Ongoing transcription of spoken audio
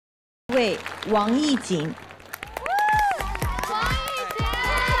为王艺瑾。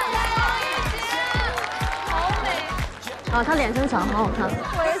啊，他脸生长，好好看。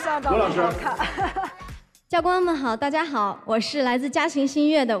我也想找他好看。教官们好，大家好，我是来自嘉行新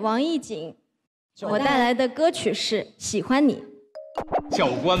乐的王艺瑾，我带来的歌曲是《喜欢你》。教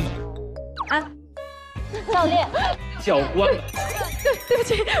官们，啊，教练，教官们，对不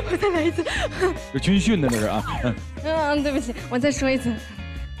起，我再来一次。有军训的这是啊。对不起，我再说一次。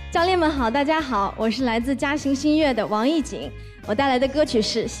教练们好，大家好，我是来自嘉行新乐的王艺瑾，我带来的歌曲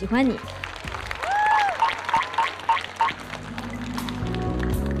是《喜欢你》。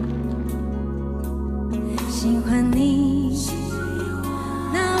喜欢你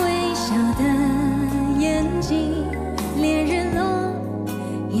那微笑的眼睛，连日落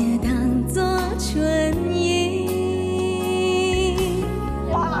也当作春意。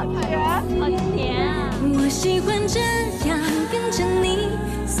哇，甜，好甜啊！我喜欢这样跟着你，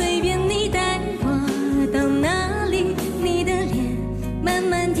随便你带我到哪里，你的脸慢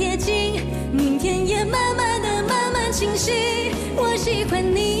慢贴近，明天也慢慢的慢慢清晰。我喜欢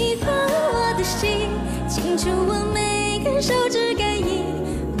你放我的心，清楚我每根手指感应，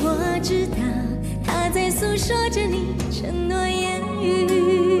我知道他在诉说着你承诺言语。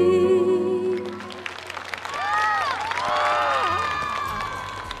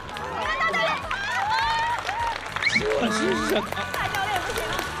这是什么？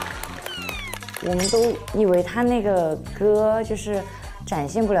我们都以为他那个歌就是展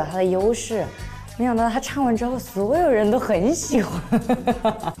现不了他的优势，没想到他唱完之后，所有人都很喜欢。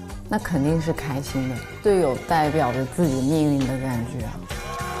那肯定是开心的，队友代表着自己命运的感觉。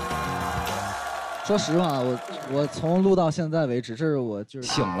说实话，我从录到现在为止，这是我就是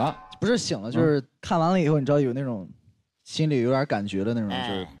醒了，不是醒了，就是看完了以后，你知道有那种心里有点感觉的那种，就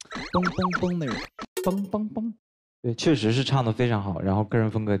是嘣嘣嘣那种，嘣嘣嘣。对，确实是唱得非常好，然后个人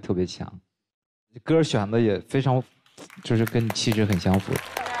风格特别强，歌选的也非常，就是跟你气质很相符。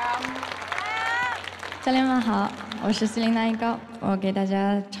教练们好，我是希林娜依高，我给大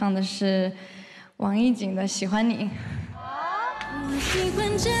家唱的是王艺瑾的《喜欢你》。我喜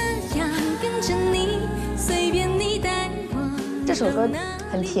欢这样跟着你，随便你带我。这首歌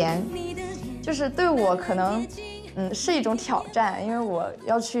很甜，就是对我可能是一种挑战，因为我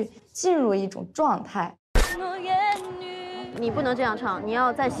要去进入一种状态。你不能这样唱，你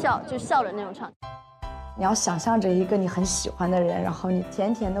要在笑，就笑着那种唱。你要想象着一个你很喜欢的人，然后你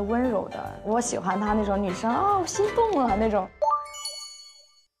甜甜的、温柔的。我喜欢她那种女生啊，我心动了那种。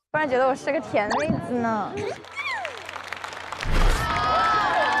突然觉得我是个甜妹子呢。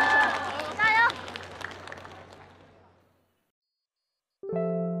加油！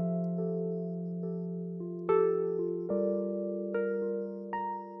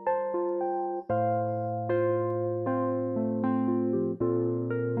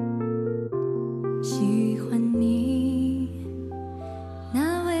喜欢你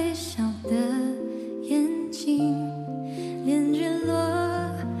那微笑的眼睛，连日落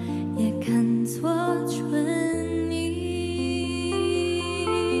也看作春意。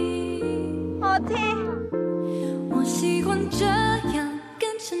好听。我喜欢这样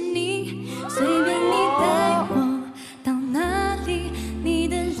跟着你，随便你带我到哪里，你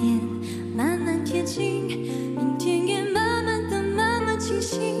的脸慢慢贴近，明天也慢慢的慢慢清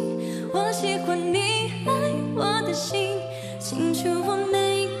晰。我喜欢你爱我的心，清楚我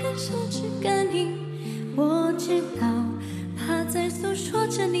每根手指感应，我知道他在诉说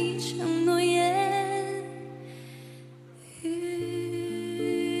着你承诺言语。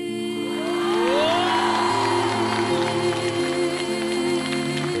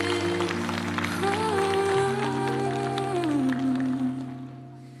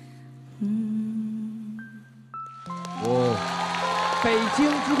哦，北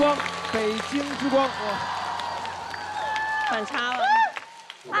京之光，北京之光，哇！反差了。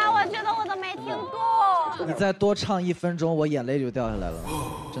啊，我觉得我都没听够。你再多唱1分钟，我眼泪就掉下来了，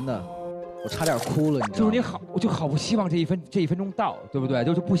真的，我差点哭了，你知道吗？就是你好，我就好不希望这一分钟到，对不对？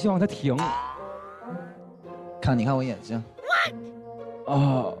就是不希望它停。你看我眼睛，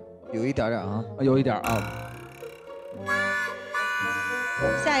哦，有一点点啊，有一点啊。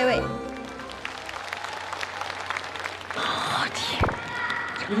下一位。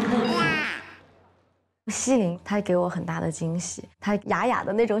希林他给我很大的惊喜，他哑哑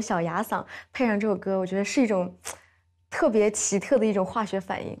的那种小哑嗓，配上这首歌，我觉得是一种特别奇特的一种化学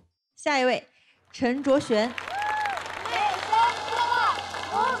反应。下一位，陈卓璇。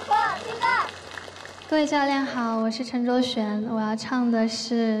各位教练好，我是陈卓璇，我要唱的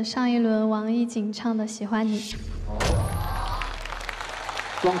是上一轮王艺瑾唱的《喜欢你》。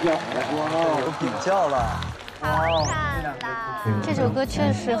双票，哇，有比较了。好看啦！这首歌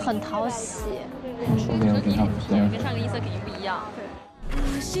确实很讨喜。跟上个音色肯定不一样。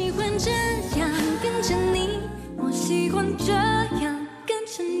我喜欢这样跟着你，我喜欢这样跟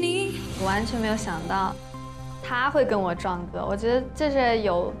着你。我完全没有想到他会跟我撞歌，我觉得这是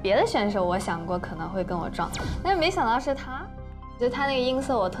有别的选手我想过可能会跟我撞，但是没想到是他。我觉得他那个音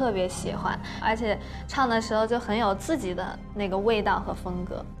色我特别喜欢，而且唱的时候就很有自己的那个味道和风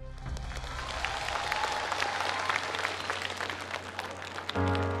格。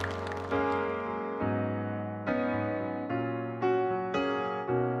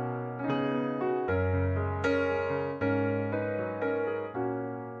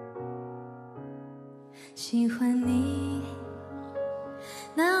喜欢你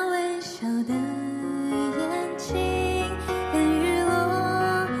那微笑的眼睛，连日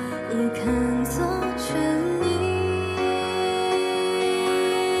落也看作全你。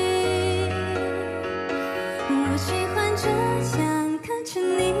我喜欢这样看着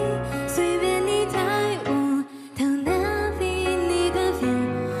你，随便你带我到哪里，你的脸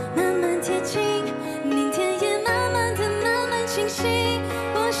慢慢贴近，明天也慢慢的慢慢清晰。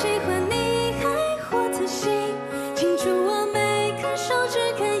我喜欢你清楚我每个手指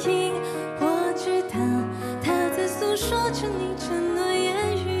感应，我知道他在诉说着你承诺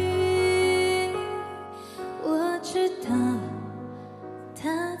言语，我知道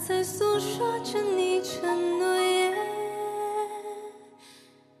他在诉说着你承诺言语。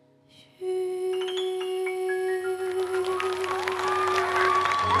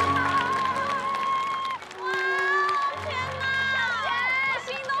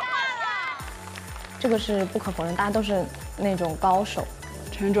这个是不可否认，大家都是那种高手。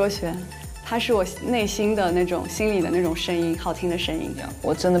陈卓璇，他是我内心的那种心里的那种声音，好听的声音。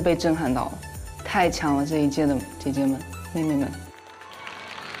我真的被震撼到了，太强了！这一届的姐姐们、妹妹们，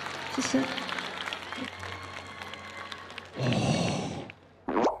谢谢。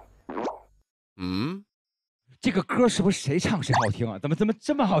嗯，这个歌是不是谁唱谁好听啊？怎么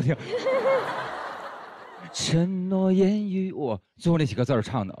这么好听？承诺言语，哇，最后那几个字儿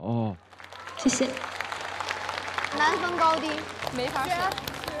唱的哦。谢谢。难分高低，没法选，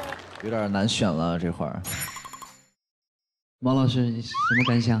有点难选了这会儿。王老师，什么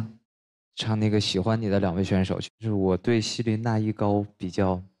感想？唱那个喜欢你的2位选手，就是我对希林娜依高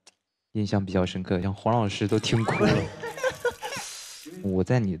印象比较深刻，像黄老师都听哭了。我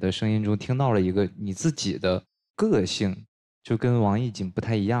在你的声音中听到了一个你自己的个性，就跟王艺瑾不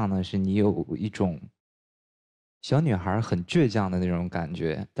太一样的是，你有一种小女孩很倔强的那种感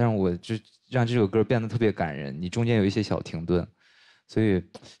觉，但是我就让这首歌变得特别感人。你中间有一些小停顿，所以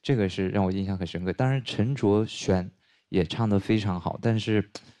这个是让我印象很深刻。当然，陈卓璇也唱得非常好，但是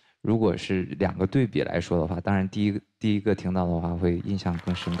如果是2个对比来说的话，当然第一个听到的话会印象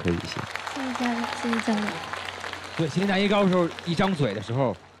更深刻一些。谢谢嘉宾，谢谢嘉宾。对，希林娜依高的时候，一张嘴的时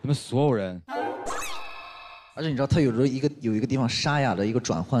候，你们所有人，而且你知道，他有时候有一个地方沙哑的一个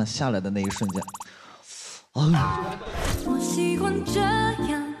转换下来的那一瞬间。我喜欢这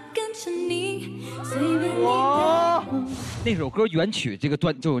样跟着你，随便你哇！那首歌原曲这个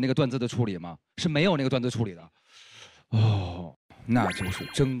就有那个段字的处理吗？是没有那个段字处理的。哦，那就是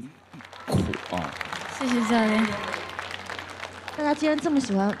真苦啊！谢谢教练。大家既然这么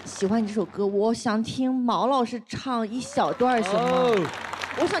喜欢你这首歌，我想听毛老师唱一小段行吗？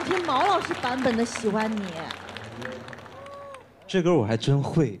我想听毛老师版本的《喜欢你》。这歌我还真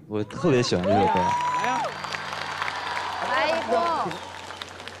会，我特别喜欢这首歌。来一波。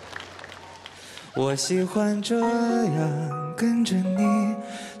我喜欢这样跟着你，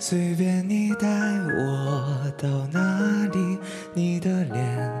随便你带我到哪里，你的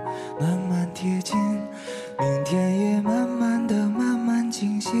脸慢慢贴近，明天也慢慢的慢慢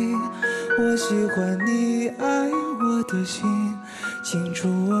清晰。我喜欢你爱我的心，清楚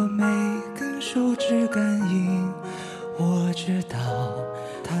我每根手指感应，我知道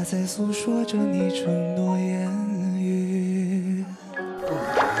他在诉说着你承诺言语。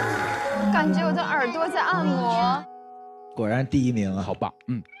感觉我的耳朵在按摩。果然第一名啊，好棒！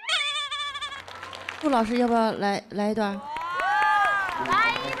陆老师要不要来一段？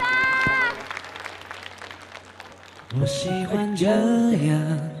来一段。我喜欢这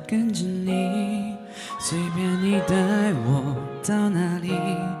样跟着你，随便你带我到哪里，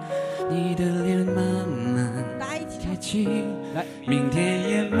你的脸慢慢贴近，明天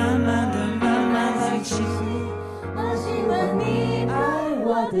也慢慢的慢慢来近。我喜欢你爱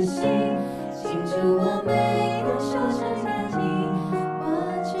我的心，清楚我每个手指感应，我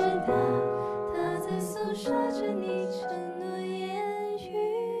知道他在诉说着你承诺言语。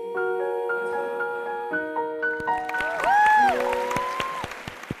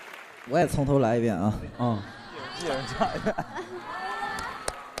我也从头来一遍啊！一人唱一个。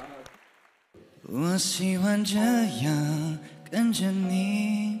我喜欢这样跟着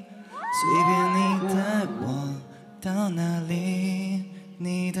你，随便你带我到哪里，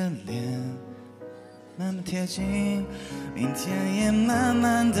你的脸慢慢贴近，明天也慢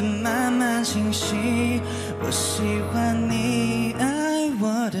慢的慢慢清晰。我喜欢你爱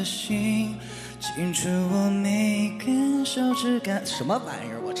我的心，清楚我每根手指感。什么玩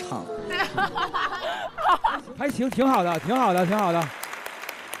意儿？我唱的还行，挺好的，挺好的，挺好的。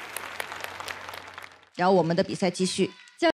然后我们的比赛继续。